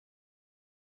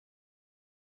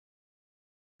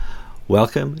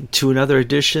Welcome to another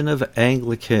edition of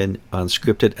Anglican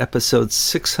Unscripted, episode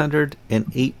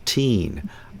 618.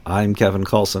 I'm Kevin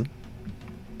Carlson.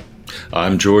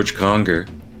 I'm George Conger.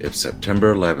 It's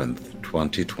September 11th,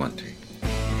 2020.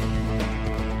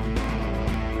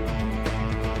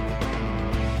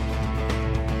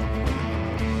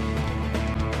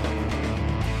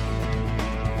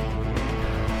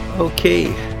 Okay,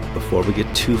 before we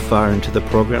get too far into the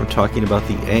program talking about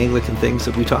the Anglican things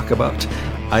that we talk about,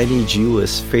 I need you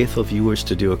as faithful viewers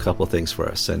to do a couple things for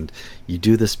us, and you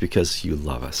do this because you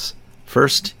love us.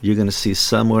 First, you're going to see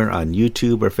somewhere on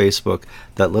YouTube or Facebook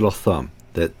that little thumb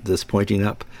that's pointing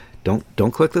up.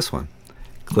 Don't click this one.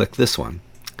 Click this one.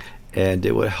 And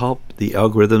it would help the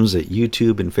algorithms at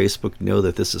YouTube and Facebook know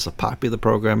that this is a popular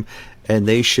program, and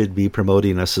they should be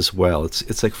promoting us as well.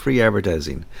 It's like free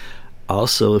advertising.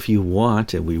 Also, if you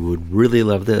want, and we would really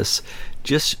love this,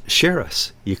 just share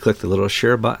us. You click the little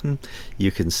share button.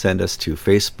 You can send us to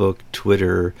Facebook,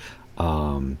 Twitter,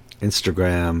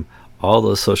 Instagram, all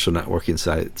those social networking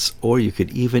sites, or you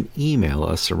could even email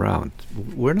us around.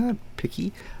 We're not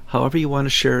picky. However you want to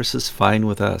share us is fine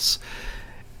with us.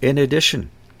 In addition,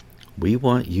 we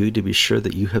want you to be sure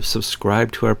that you have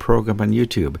subscribed to our program on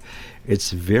YouTube.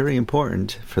 It's very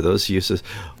important for those of you who say,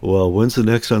 well, when's the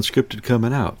next Unscripted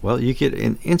coming out? Well, you get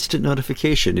an instant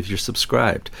notification if you're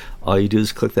subscribed. All you do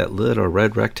is click that little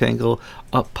red rectangle,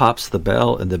 up pops the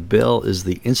bell, and the bell is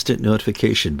the instant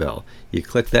notification bell. You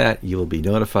click that, you will be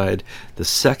notified the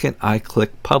second I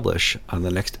click publish on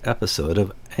the next episode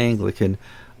of Anglican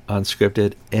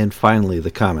Unscripted. And finally,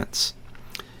 the comments.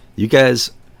 You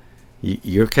guys,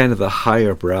 you're kind of the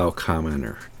higher brow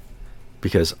commenter,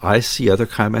 because I see other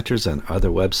commenters on other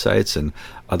websites and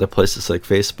other places like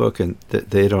Facebook, and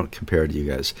they don't compare to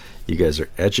you guys. You guys are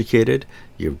educated,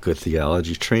 you have good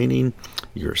theology training,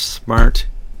 you're smart,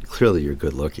 clearly you're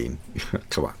good looking.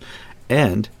 Come on.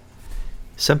 And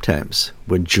sometimes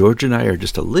when George and I are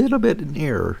just a little bit in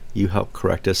error, you help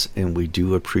correct us, and we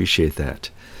do appreciate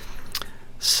that.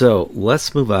 So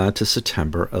let's move on to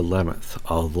September 11th,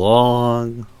 a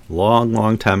long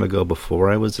time ago,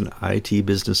 before I was an IT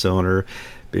business owner,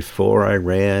 before I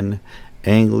ran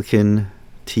Anglican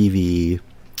TV.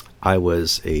 I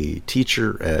was a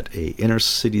teacher at a inner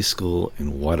city school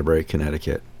in Waterbury,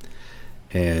 Connecticut.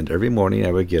 And every morning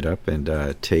I would get up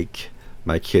and take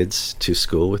my kids to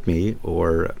school with me,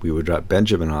 or we would drop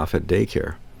Benjamin off at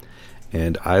daycare.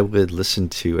 And I would listen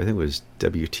to, I think it was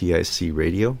WTIC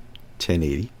Radio,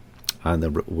 1080, on the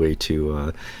way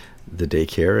to the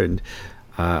daycare. And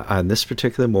on this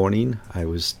particular morning, I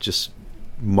was just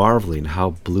marveling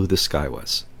how blue the sky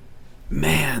was.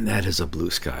 Man, that is a blue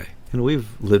sky. And we've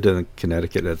lived in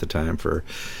Connecticut at the time for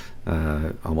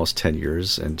almost 10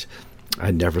 years, and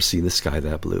I'd never seen the sky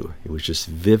that blue. It was just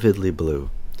vividly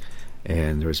blue.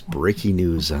 And there was breaking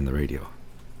news on the radio.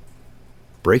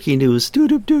 Breaking news,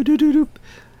 doo-doop, doo-doop-doop-doop.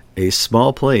 A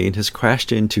small plane has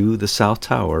crashed into the South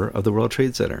Tower of the World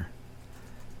Trade Center.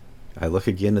 I look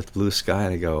again at the blue sky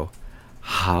and I go,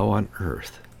 how on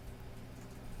earth,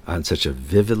 on such a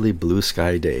vividly blue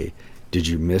sky day, did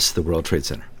you miss the World Trade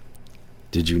Center?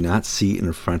 Did you not see it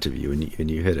in front of you and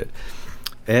you hit it?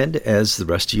 And as the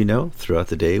rest of you know, throughout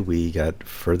the day we got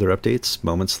further updates.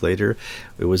 Moments later,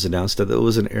 it was announced that it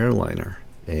was an airliner.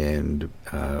 And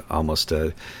almost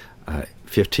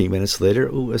 15 minutes later,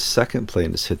 a second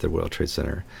plane has hit the World Trade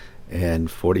Center. And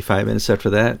 45 minutes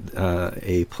after that,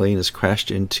 a plane has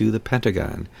crashed into the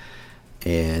Pentagon.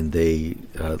 And they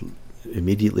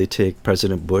immediately take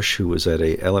President Bush, who was at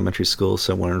a elementary school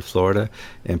somewhere in Florida,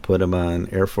 and put him on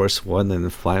Air Force One, and then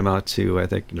fly him out to, I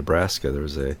think, Nebraska. There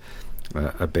was a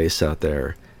base out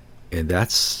there. And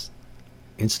that's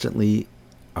instantly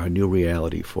our new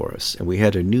reality for us. And we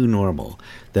had a new normal.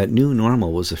 That new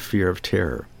normal was a fear of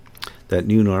terror. That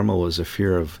new normal was a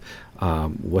fear of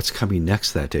what's coming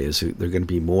next that day. Is there going to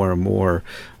be more and more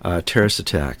terrorist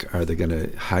attack? Are they going to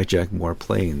hijack more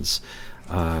planes?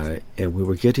 And we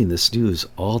were getting this news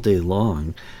all day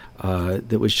long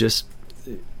that was just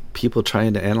people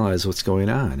trying to analyze what's going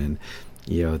on. And,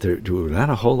 there were not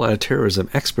a whole lot of terrorism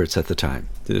experts at the time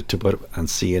to put on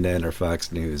CNN or Fox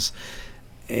News.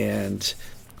 And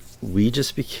we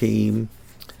just became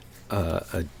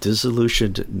a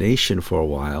disillusioned nation for a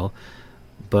while.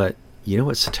 But you know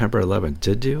what September 11th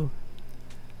did do?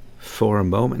 For a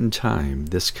moment in time,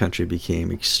 this country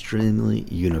became extremely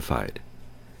unified.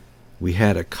 We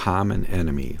had a common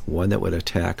enemy, one that would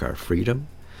attack our freedom,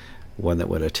 one that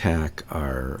would attack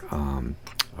our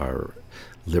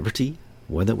liberty,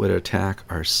 one that would attack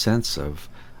our sense of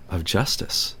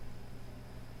justice.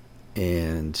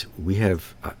 And we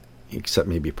have, except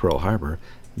maybe Pearl Harbor,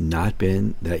 not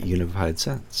been that unified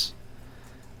since.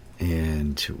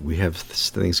 And we have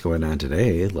things going on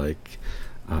today, like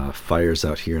fires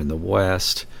out here in the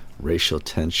West, racial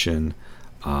tension,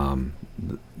 um,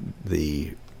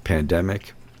 the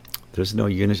pandemic. There's no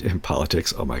unity in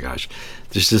politics. Oh my gosh,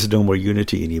 there's just no more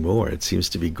unity anymore. It seems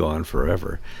to be gone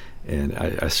forever. And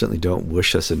I certainly don't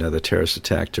wish us another terrorist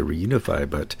attack to reunify.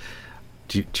 But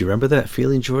do you remember that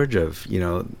feeling, George, of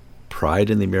pride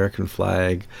in the American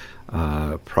flag,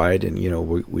 pride in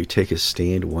we take a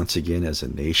stand once again as a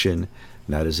nation,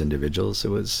 not as individuals. It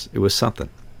was something.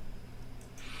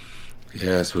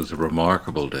 Yes, it was a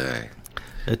remarkable day.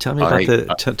 Tell me about I,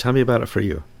 the tell me about it for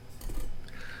you.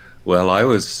 well, I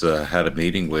was had a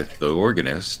meeting with the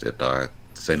organist at our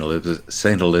St.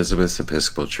 Elizabeth's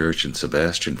Episcopal Church in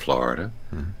Sebastian, Florida,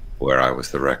 Mhm. where I was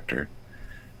the rector.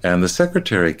 And the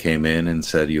secretary came in and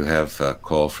said, "You have a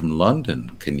call from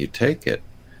London. Can you take it?"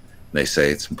 And they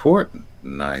say it's important.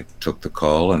 And I took the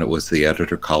call, and it was the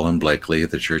editor, Colin Blakely,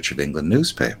 of the Church of England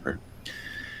newspaper.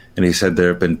 And he said there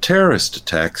have been terrorist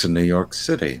attacks in New York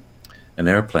City. An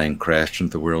airplane crashed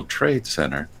into the World Trade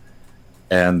Center.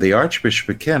 And the Archbishop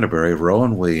of Canterbury,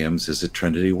 Rowan Williams, is at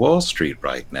Trinity Wall Street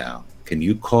right now. Can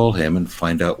you call him and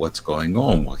find out what's going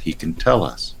on? Well, he can tell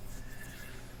us.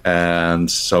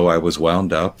 And so I was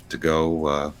wound up to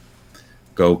go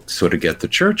sort of get the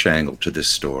church angle to this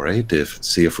story to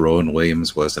see if Rowan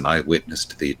Williams was an eyewitness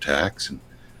to the attacks. And,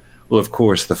 well, of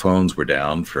course, the phones were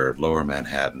down for Lower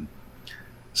Manhattan.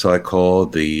 So I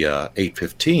called the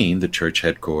 815, the church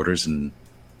headquarters in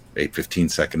 815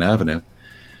 2nd Avenue,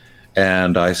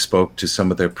 and I spoke to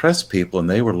some of their press people, and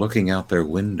they were looking out their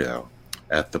window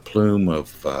at the plume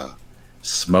of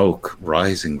smoke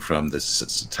rising from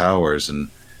the towers,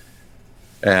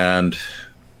 and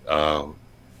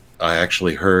I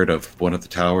actually heard of one of the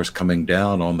towers coming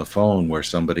down on the phone, where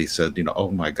somebody said,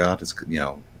 "Oh my God,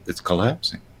 it's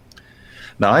collapsing."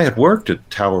 Now, I had worked at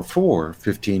Tower 4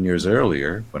 15 years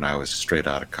earlier when I was straight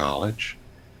out of college.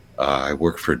 I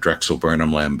worked for Drexel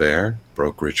Burnham Lambert,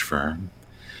 brokerage firm.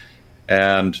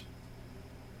 And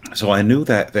so I knew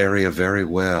that area very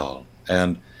well.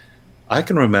 And I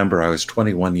can remember I was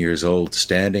 21 years old,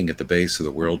 standing at the base of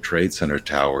the World Trade Center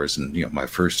towers, and my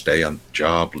first day on the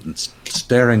job, and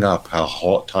staring up how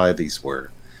high these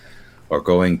were, or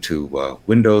going to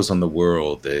Windows on the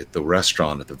World, the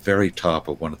restaurant at the very top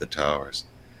of one of the towers.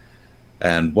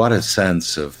 And what a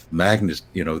sense of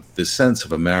the sense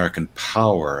of American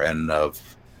power, and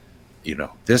of,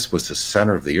 this was the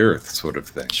center of the earth sort of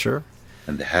thing. Sure.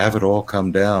 And to have it all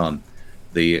come down,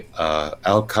 the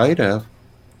Al-Qaeda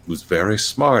was very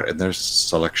smart in their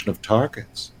selection of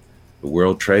targets. The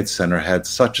World Trade Center had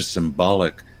such a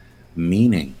symbolic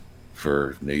meaning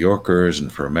for New Yorkers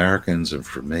and for Americans and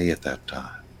for me at that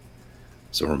time.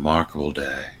 It's a remarkable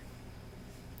day.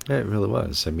 Yeah, it really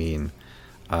was. I mean,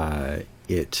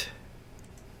 it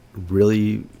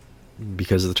really,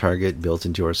 because of the target, built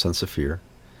into our sense of fear.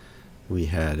 We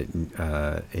had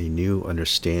a new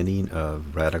understanding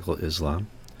of radical Islam.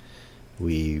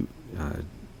 We,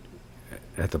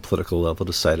 at the political level,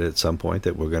 decided at some point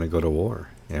that we're going to go to war,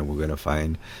 and we're going to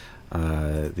find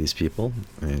these people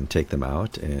and take them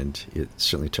out. And it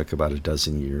certainly took about a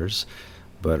dozen years.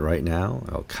 But right now,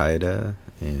 Al-Qaeda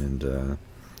and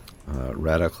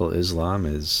radical Islam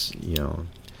is,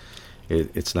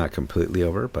 it's not completely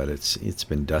over, but it's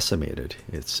been decimated.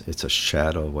 It's a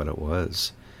shadow of what it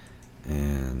was.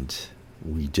 And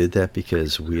we did that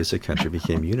because we as a country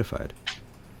became unified.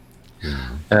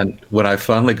 And when I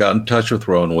finally got in touch with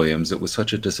Rowan Williams, it was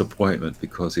such a disappointment,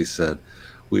 because he said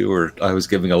I was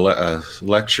giving a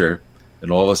lecture,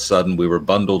 and all of a sudden we were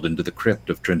bundled into the crypt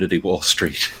of Trinity Wall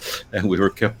Street, and we were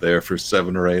kept there for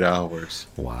 7 or 8 hours.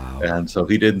 Wow. And so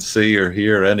he didn't see or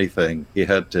hear anything. He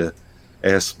had to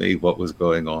ask me what was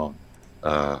going on.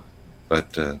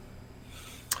 Thank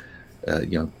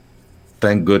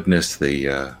goodness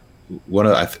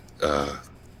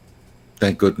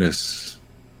thank goodness,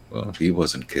 well, he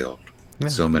wasn't killed. Yeah.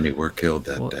 So many were killed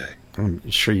that day. I'm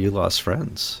sure you lost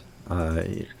friends. People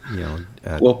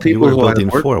who I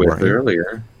had worked with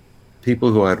earlier,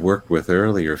 people who I'd worked with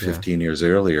earlier, 15 years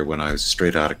earlier, when I was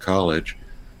straight out of college,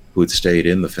 who had stayed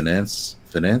in the finance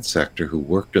sector, who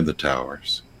worked in the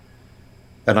towers.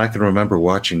 And I can remember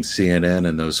watching CNN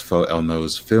and on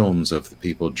those films of the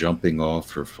people jumping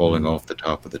off or falling off the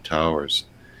top of the towers.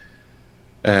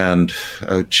 And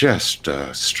it just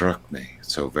struck me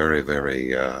so very,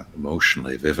 very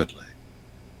emotionally, vividly.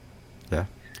 Yeah.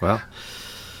 Well,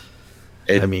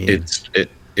 it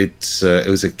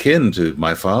was akin to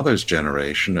my father's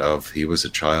generation he was a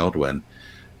child when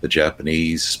the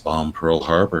Japanese bombed Pearl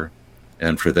Harbor.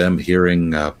 And for them,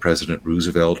 hearing President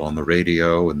Roosevelt on the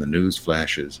radio and the news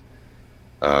flashes,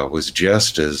 was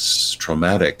just as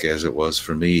traumatic as it was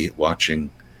for me watching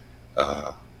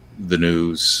the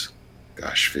news,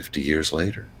 50 years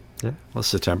later. Yeah. Well,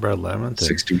 September 11th,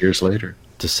 60 years later.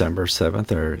 December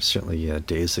 7th are certainly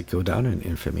days that go down in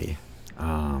infamy.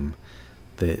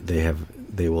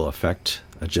 They will affect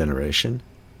a generation,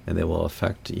 and they will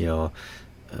affect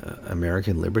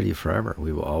American liberty forever.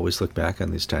 We will always look back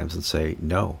on these times and say,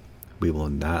 no, we will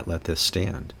not let this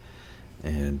stand.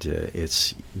 And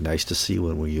it's nice to see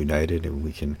when we're united and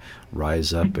we can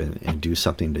rise up and do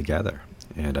something together.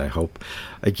 And I hope,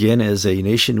 again, as a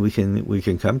nation, we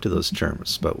can come to those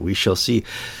terms. But we shall see.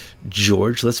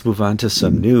 George, let's move on to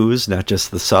some news, not just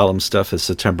the solemn stuff of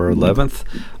September 11th.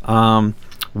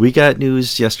 We got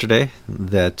news yesterday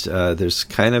that there's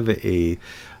kind of a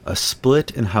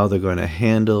split in how they're going to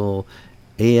handle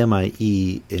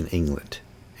AMIE in England.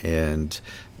 And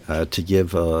to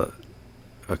give a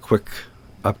quick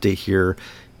update here,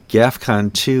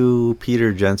 GAFCON 2,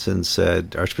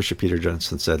 Archbishop Peter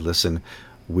Jensen said, listen,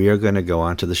 we are going to go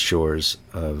onto the shores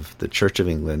of the Church of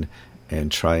England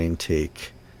and try and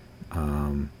take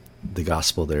the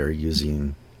gospel there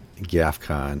using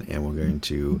GAFCON, and we're going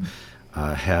to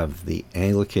have the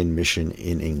Anglican mission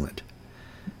in England.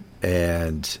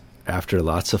 And after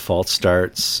lots of false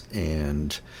starts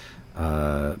and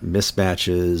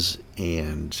mismatches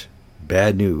and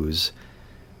bad news,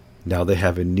 now they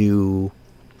have a new,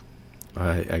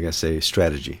 a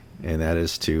strategy, and that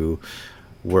is to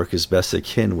work as best they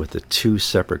can with the two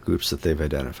separate groups that they've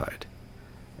identified.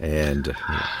 And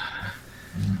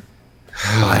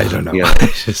I don't know. Yeah.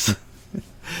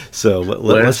 So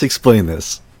let's explain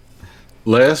this.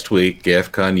 Last week,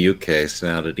 GAFCON UK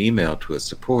sent out an email to its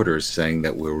supporters saying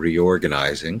that we're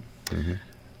reorganizing,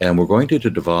 and we're going to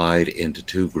divide into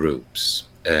two groups.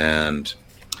 And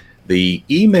the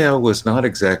email was not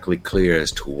exactly clear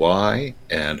as to why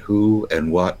and who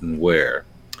and what and where,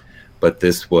 but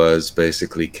this was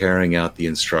basically carrying out the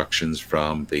instructions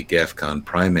from the GAFCON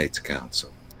Primates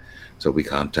Council. So we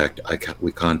contacted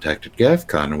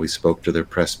GAFCON and we spoke to their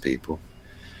press people.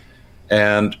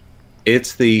 And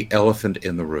it's the elephant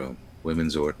in the room,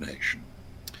 women's ordination.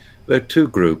 There are two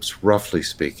groups, roughly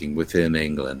speaking, within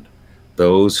England.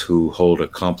 Those who hold a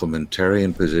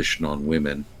complementarian position on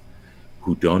women,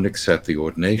 who don't accept the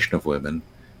ordination of women,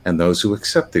 and those who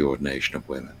accept the ordination of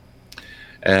women.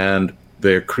 And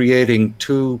they're creating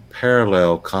two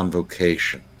parallel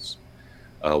convocations,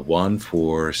 one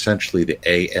for essentially the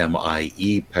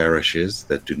AMIE parishes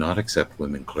that do not accept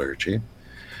women clergy,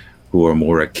 who are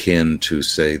more akin to,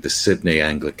 say, the Sydney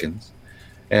Anglicans,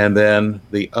 and then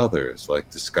the others, like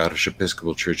the Scottish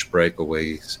Episcopal Church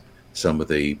breakaways, some of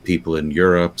the people in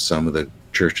Europe, some of the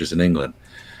churches in England.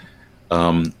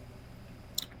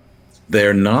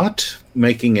 They're not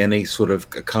making any sort of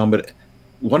accommodation.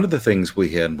 One of the things we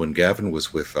had when Gavin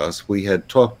was with us, we had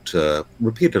talked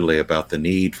repeatedly about the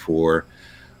need for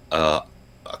a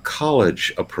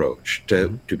college approach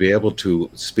to be able to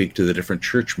speak to the different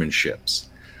churchmanships,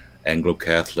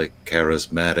 Anglo-Catholic,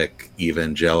 charismatic,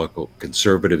 evangelical,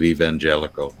 conservative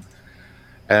evangelical.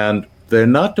 And they're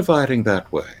not dividing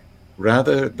that way.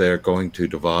 Rather, they're going to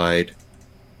divide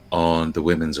on the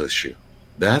women's issue.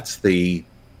 That's the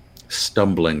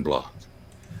stumbling block.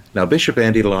 Now, Bishop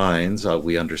Andy Lyons,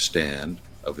 we understand,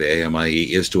 of the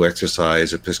AMIE, is to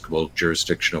exercise episcopal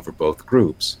jurisdiction over both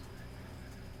groups.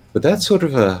 But that's sort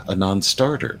of a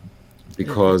non-starter,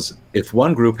 because if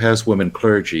one group has women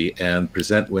clergy and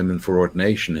present women for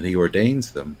ordination and he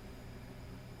ordains them,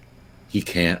 he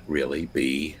can't really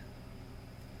be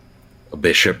a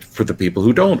bishop for the people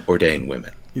who don't ordain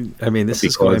women. I mean, this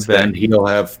because is going back. Then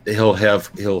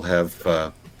he'll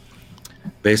have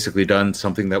basically done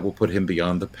something that will put him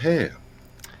beyond the pale.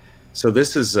 So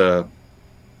this is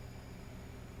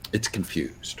it's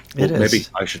confused. Maybe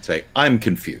I should say I'm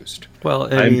confused.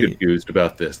 Well, I'm confused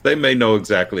about this. They may know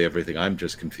exactly everything. I'm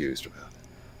just confused about it.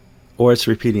 Or it's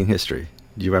repeating history.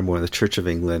 Do you remember when the Church of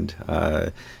England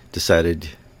decided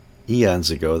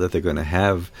eons ago that they're going to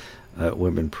have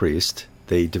women priests?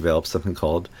 They developed something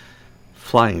called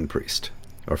flying priest,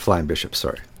 or flying bishop,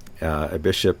 sorry. A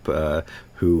bishop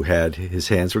who had his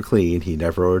hands were clean, he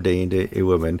never ordained a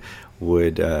woman,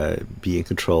 would be in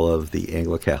control of the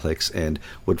Anglo-Catholics and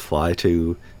would fly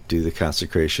to do the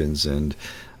consecrations and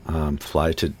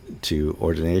fly to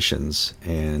ordinations.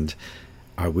 And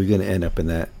are we going to end up in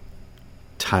that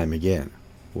time again,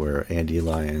 where Andy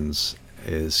Lyons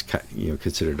is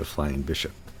considered a flying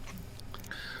bishop?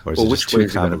 Or is it just too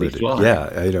convoluted? Yeah,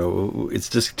 I know, it's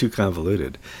just too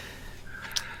convoluted.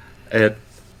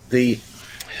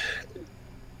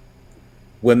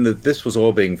 When this was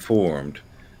all being formed,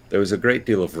 there was a great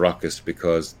deal of ruckus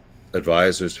because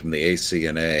advisors from the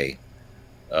ACNA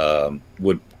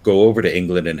would go over to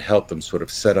England and help them sort of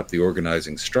set up the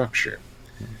organizing structure.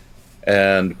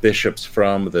 And bishops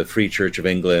from the Free Church of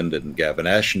England and Gavin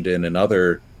Ashenden and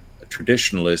other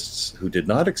traditionalists who did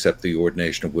not accept the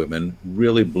ordination of women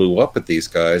really blew up at these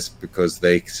guys because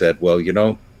they said, well, you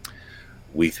know,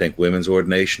 we think women's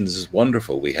ordinations is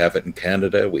wonderful. We have it in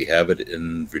Canada, we have it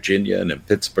in Virginia and in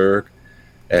Pittsburgh,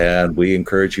 and we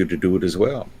encourage you to do it as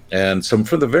well. And so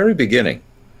from the very beginning,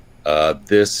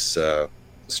 this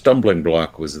stumbling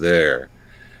block was there.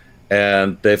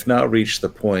 And they've now reached the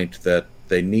point that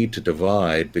they need to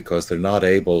divide because they're not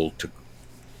able to,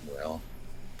 well,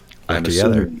 I'm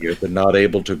assuming here, they're not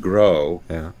able to grow,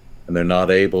 and they're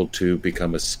not able to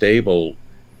become a stable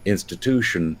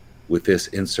institution with this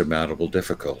insurmountable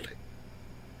difficulty.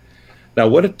 Now,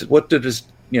 that's the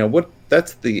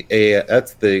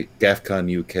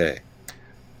GAFCON UK.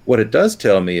 What it does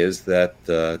tell me is that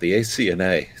the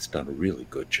ACNA has done a really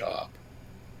good job,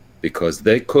 because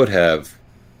they could have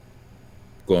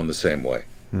gone the same way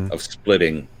of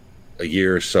splitting a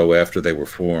year or so after they were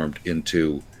formed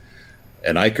into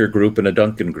an Iker group and a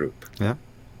Duncan group,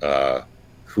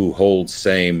 who hold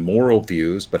same moral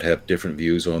views but have different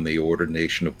views on the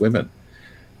ordination of women.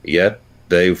 Yet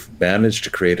they've managed to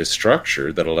create a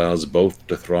structure that allows both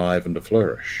to thrive and to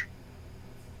flourish.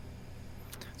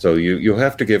 So you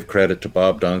have to give credit to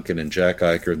Bob Duncan and Jack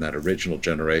Iker in that original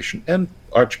generation, and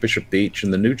Archbishop Beach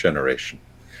in the new generation,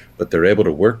 that they're able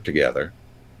to work together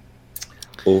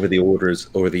over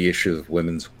the issue of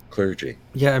women's clergy.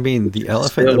 Yeah, I mean, the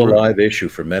elephant still a live issue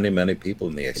for many, many people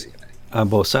in the ACNA. On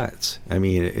both sides. I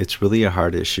mean, it's really a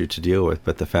hard issue to deal with,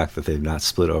 but the fact that they've not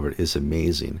split over it is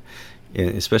amazing.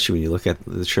 And especially when you look at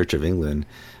the Church of England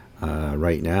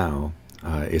right now,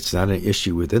 it's not an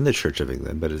issue within the Church of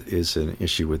England, but it is an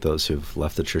issue with those who've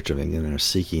left the Church of England and are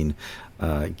seeking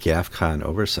GAFCON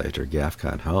oversight or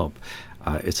GAFCON help.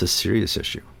 It's a serious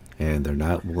issue, and they're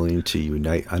not willing to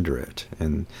unite under it.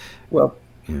 And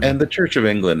and the Church of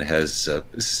England has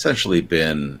essentially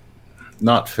been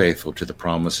not faithful to the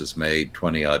promises made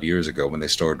 20-odd years ago when they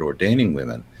started ordaining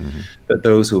women, that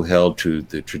those who held to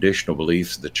the traditional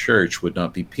beliefs of the Church would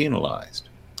not be penalized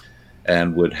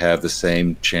and would have the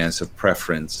same chance of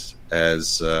preference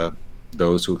as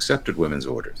those who accepted women's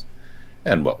orders.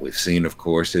 And what we've seen, of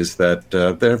course, is that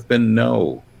there have been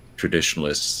no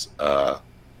traditionalists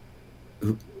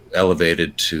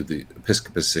elevated to the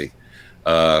episcopacy,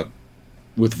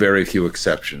 with very few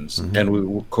exceptions. And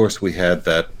we had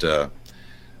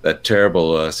that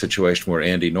terrible situation where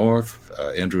Andrew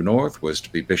North was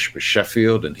to be Bishop of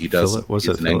Sheffield, and he's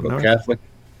an Anglo-Catholic.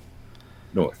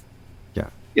 North. Yeah.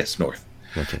 Yes, North.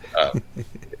 Okay.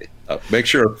 Make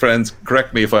sure, friends,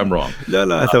 correct me if I'm wrong. No,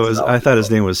 I thought his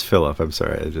name was Philip. I'm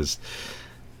sorry.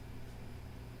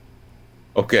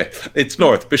 Okay, it's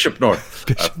North, Bishop North.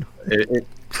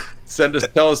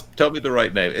 Tell me the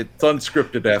right name. It's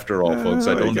unscripted after all, folks.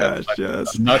 I'm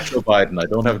not Joe Biden. I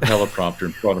don't have a teleprompter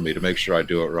in front of me to make sure I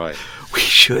do it right. We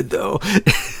should, though.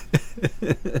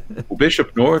 Well,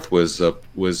 Bishop North was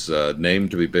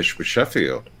named to be Bishop of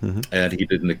Sheffield, and he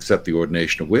didn't accept the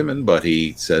ordination of women, but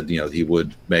he said, he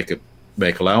would make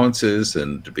allowances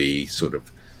and to be sort of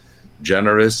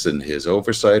generous in his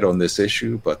oversight on this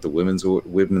issue. But the women's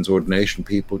ordination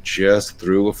people just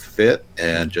threw a fit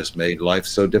and just made life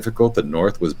so difficult that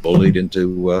North was bullied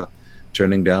into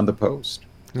turning down the post.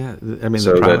 Yeah, I mean,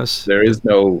 so the promise.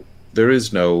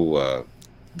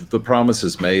 The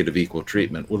promises made of equal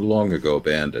treatment were long ago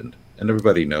abandoned, and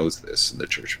everybody knows this in the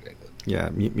Church of England. Yeah,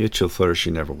 mutual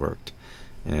flourishing never worked,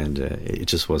 and it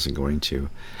just wasn't going to.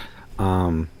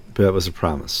 But it was a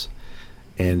promise.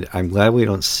 And I'm glad we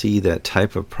don't see that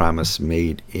type of promise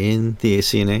made in the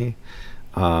ACNA.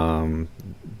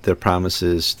 The promise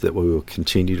is that we will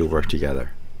continue to work together.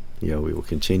 We will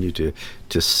continue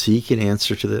to seek an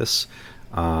answer to this.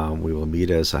 We will meet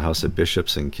as a House of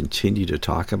Bishops and continue to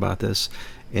talk about this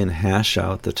and hash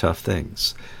out the tough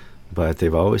things. But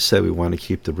they've always said we want to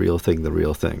keep the real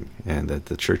thing, and that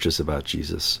the church is about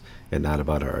Jesus and not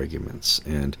about our arguments.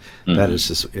 And that is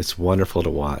just, it's wonderful to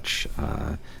watch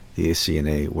the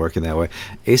ACNA working that way.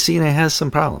 ACNA has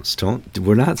some problems.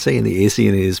 We're not saying the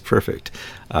ACNA is perfect.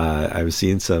 I've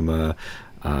seen some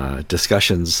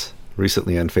discussions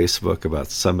recently on Facebook about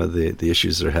some of the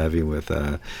issues they're having with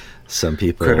some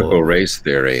people. Critical race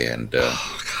theory, and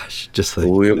just like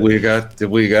we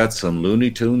got some Looney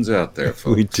Tunes out there,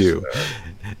 folks. We do.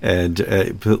 And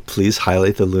please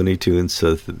highlight the Looney Tunes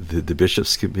so that the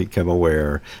bishops can become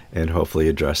aware and hopefully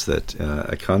address that.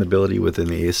 Accountability within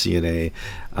the ACNA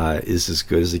is as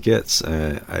good as it gets.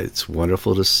 It's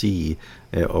wonderful to see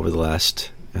over the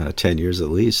last 10 years at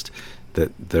least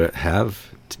that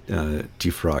have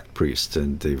defrocked priests,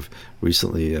 and they've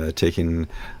recently taken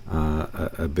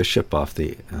a bishop off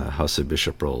the House of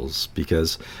Bishop rolls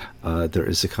because there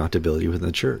is accountability within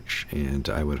the church, and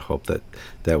I would hope that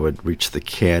that would reach the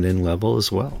canon level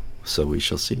as well. So we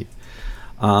shall see.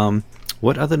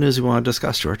 What other news do we want to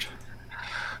discuss, George?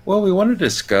 Well, we want to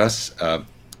discuss,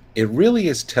 it really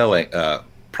is telling,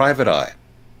 Private Eye.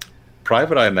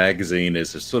 Private Eye magazine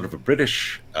is a sort of a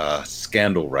British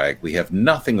scandal rag. We have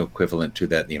nothing equivalent to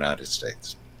that in the United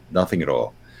States. Nothing at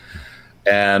all.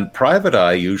 And Private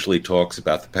Eye usually talks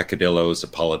about the peccadillos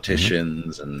of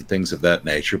politicians and things of that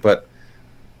nature,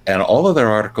 and all of their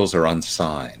articles are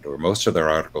unsigned, or most of their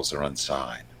articles are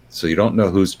unsigned. So you don't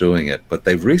know who's doing it, but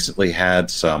they've recently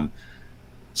had some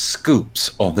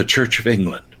scoops on the Church of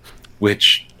England,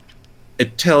 which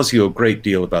it tells you a great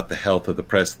deal about the health of the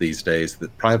press these days,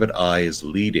 that Private Eye is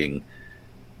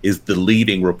the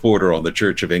leading reporter on the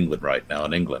Church of England right now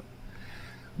in England.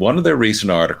 One of their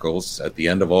recent articles at the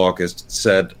end of August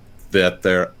said that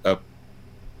there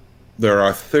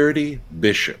are 30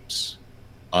 bishops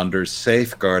under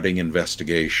safeguarding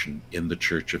investigation in the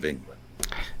Church of England.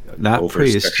 Not over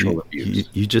priests. sexual abuse.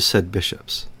 You just said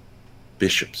bishops.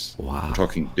 Bishops. Wow. I'm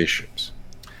talking bishops.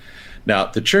 Now,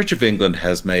 the Church of England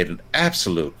has made an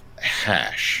absolute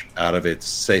hash out of its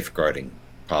safeguarding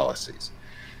policies.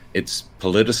 It's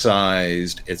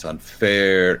politicized, it's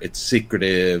unfair, it's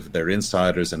secretive, they're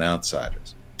insiders and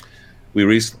outsiders. We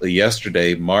recently,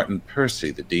 yesterday, Martin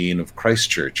Percy, the Dean of Christ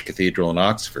Church Cathedral in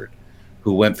Oxford,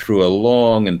 who went through a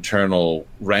long internal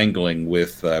wrangling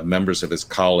with members of his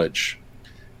college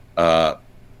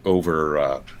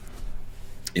over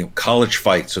college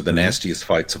fights are the nastiest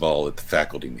fights of all at the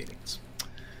faculty meetings.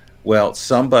 Well,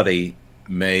 somebody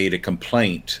made a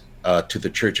complaint to the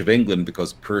Church of England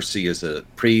because Percy is a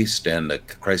priest and the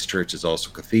Christ Church is also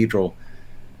cathedral.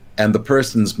 And the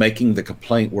persons making the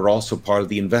complaint were also part of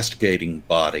the investigating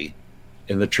body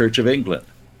in the Church of England.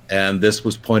 And this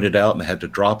was pointed out and they had to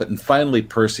drop it. And finally,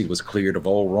 Percy was cleared of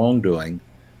all wrongdoing,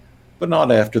 but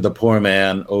not after the poor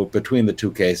man, between the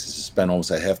two cases, spent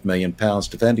almost £500,000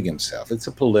 defending himself. It's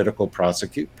a political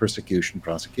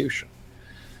prosecution.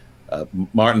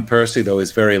 Martin Percy, though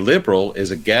is very liberal,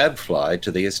 is a gadfly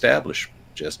to the establishment,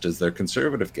 just as they're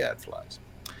conservative gadflies.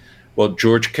 Well,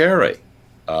 George Carey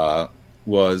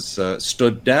was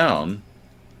stood down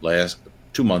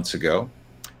 2 months ago.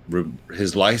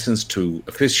 His license to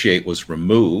officiate was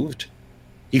removed.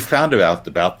 He found out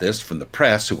about this from the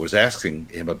press, who was asking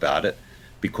him about it,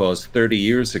 because 30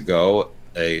 years ago,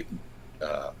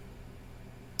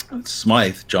 John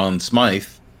Smythe,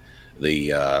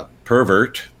 the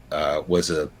pervert, was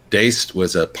a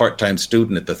part-time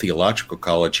student at the theological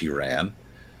college he ran,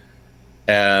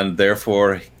 and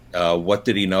therefore, what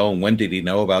did he know and when did he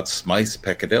know about Smythe's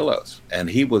peccadillos? And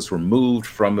he was removed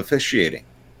from officiating.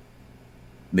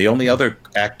 The only other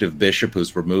active bishop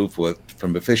who's removed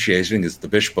from officiating is the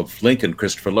Bishop of Lincoln,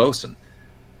 Christopher Lowson.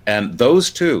 And those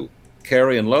two,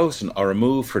 Carey and Lowson, are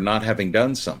removed for not having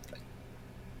done something.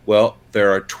 Well,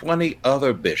 there are 20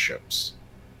 other bishops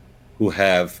who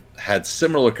have had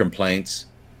similar complaints,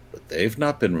 but they've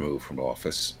not been removed from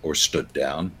office or stood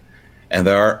down. And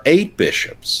there are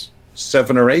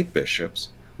 7 or 8 bishops,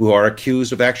 who are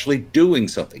accused of actually doing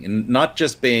something, and not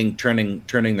just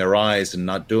turning their eyes and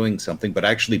not doing something, but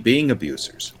actually being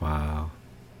abusers. Wow.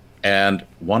 And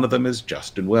one of them is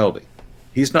Justin Welby.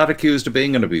 He's not accused of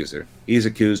being an abuser. He's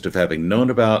accused of having known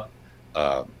about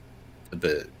the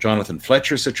Jonathan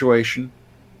Fletcher situation.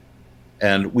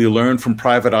 And we learned from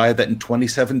Private Eye that in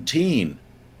 2017,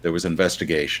 there was an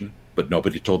investigation, but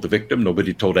nobody told the victim,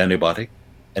 nobody told anybody.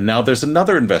 And now there's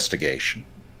another investigation.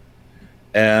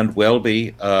 And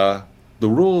Welby, the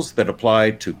rules that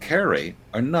apply to Carey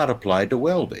are not applied to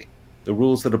Welby. The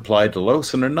rules that apply to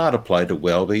Lowson are not applied to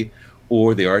Welby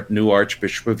or the new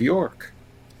Archbishop of York,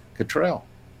 Cottrell.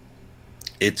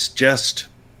 It's just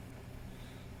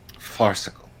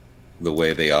farcical, the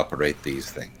way they operate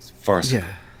these things. Farcical.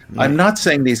 Yeah. I'm not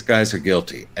saying these guys are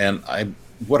guilty, and I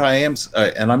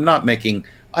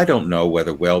don't know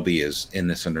whether Welby is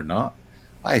innocent or not.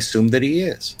 I assume that he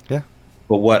is. Yeah.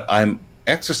 But what I'm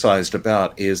exercised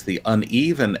about is the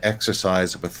uneven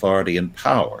exercise of authority and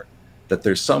power, that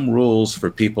there's some rules for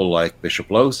people like Bishop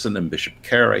Lowson and Bishop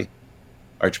Carey,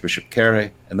 Archbishop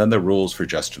Carey, and then there are rules for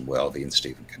Justin Welby and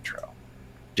Stephen Cottrell.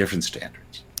 Different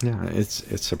standards. Yeah,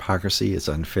 it's hypocrisy, it's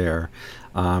unfair.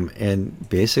 And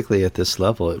basically at this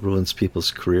level, it ruins people's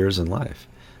careers in life.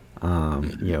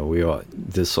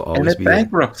 This will always and it be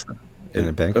bankrupts them.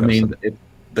 It bankrupts them.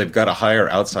 They've got to hire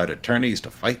outside attorneys to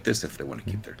fight this if they want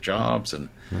to keep their jobs. And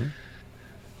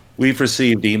We've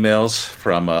received emails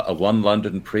from a one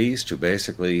London priest who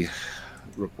basically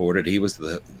reported he was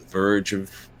the verge of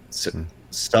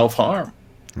self-harm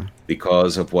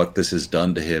because of what this has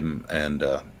done to him. And,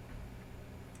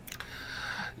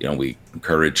 we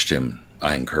encouraged him.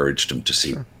 I encouraged him to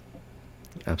seek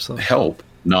Absolutely. help,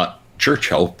 not church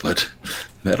help, but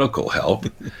medical help.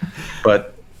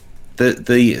 But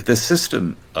the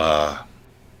system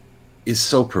is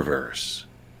so perverse.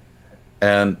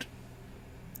 And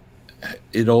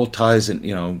it all ties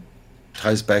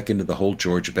back into the whole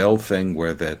George Bell thing,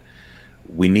 where that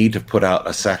we need to put out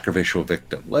a sacrificial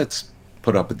victim. Let's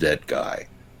put up a dead guy.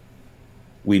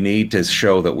 We need to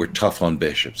show that we're tough on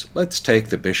bishops. Let's take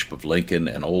the Bishop of Lincoln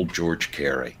and old George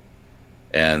Carey,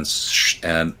 and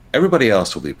everybody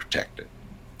else will be protected.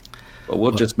 But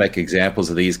we'll just make examples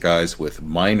of these guys with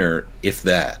minor, if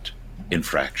that,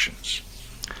 infractions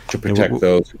to protect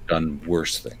those who've done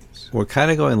worse things. We're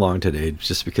kind of going long today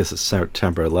just because it's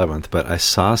September 11th, but I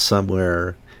saw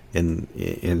somewhere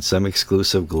in some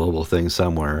exclusive global thing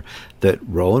somewhere that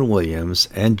Rowan Williams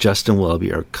and Justin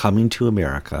Welby are coming to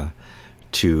America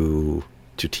to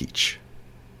teach.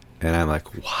 And I'm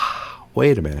like, wow,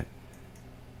 wait a minute.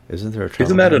 Isn't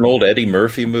that an old Eddie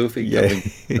Murphy movie? Yeah,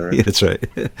 yeah, that's right.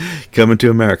 Coming to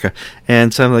America.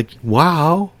 And so I'm like,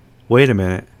 wow, wait a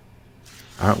minute.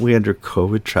 Aren't we under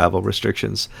COVID travel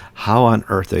restrictions? How on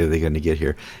earth are they going to get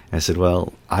here? And I said,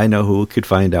 well, I know who could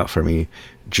find out for me.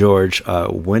 George,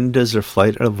 when does their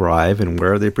flight arrive and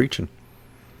where are they preaching?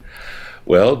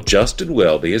 Well, Justin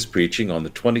Welby is preaching on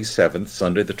the 27th,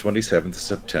 Sunday the 27th of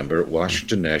September at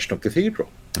Washington National Cathedral.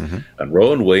 Mm-hmm. And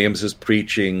Rowan Williams is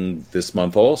preaching this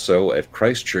month also at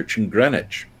Christ Church in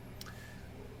Greenwich,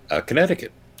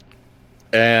 Connecticut.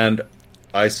 And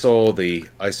I saw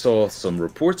some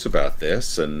reports about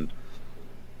this, and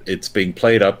it's being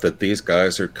played up that these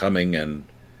guys are coming, and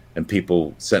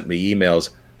people sent me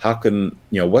emails. How can,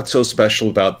 what's so special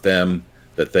about them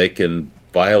that they can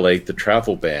violate the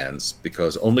travel bans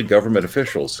because only government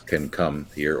officials can come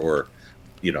here, or,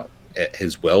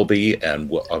 his Welby and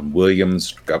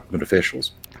Williams government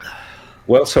officials.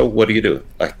 Well, so what do?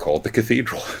 I called the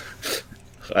cathedral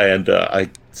and I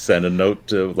sent a note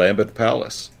to Lambeth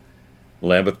Palace.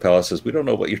 Lambeth Palace says, we don't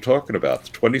know what you're talking about.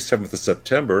 The 27th of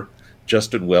September,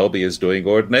 Justin Welby is doing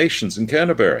ordinations in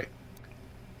Canterbury.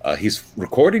 He's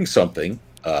recording something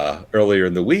earlier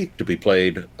in the week to be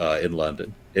played in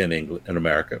London, in England, in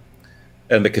America.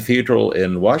 And the cathedral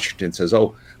in Washington says,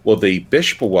 oh, well, the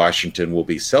Bishop of Washington will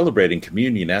be celebrating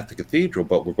communion at the cathedral,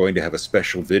 but we're going to have a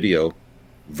special video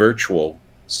virtual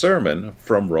sermon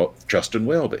from Justin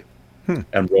Welby.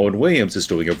 And Rowan Williams is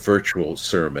doing a virtual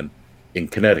sermon in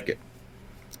Connecticut.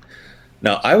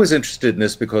 Now, I was interested in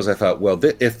this because I thought, well,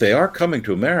 if they are coming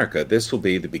to America, this will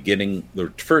be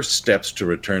the first steps to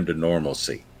return to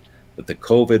normalcy, that the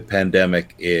COVID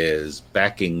pandemic is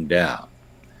backing down,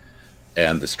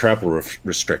 and this travel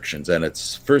restrictions, and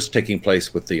it's first taking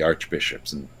place with the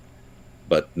archbishops.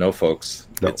 But no, folks,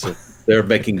 no. They're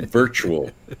making virtual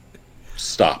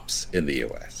stops in the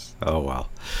U.S. Oh, wow.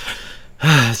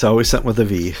 It's always something with a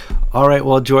V. All right.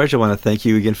 Well, George, I want to thank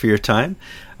you again for your time.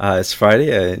 It's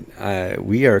Friday.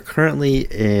 We are currently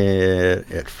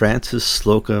at Francis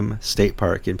Slocum State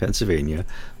Park in Pennsylvania.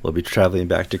 We'll be traveling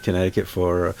back to Connecticut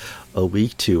for a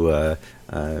week to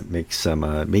make some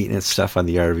maintenance stuff on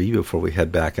the RV before we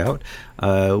head back out.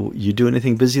 You do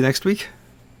anything busy next week?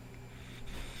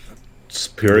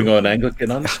 Appearing on Anglican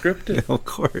Unscripted. Of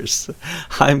course.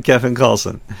 I'm Kevin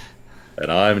Carlson.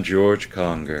 And I'm George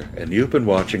Conger, and you've been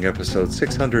watching episode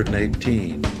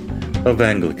 618 of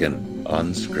Anglican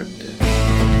Unscripted.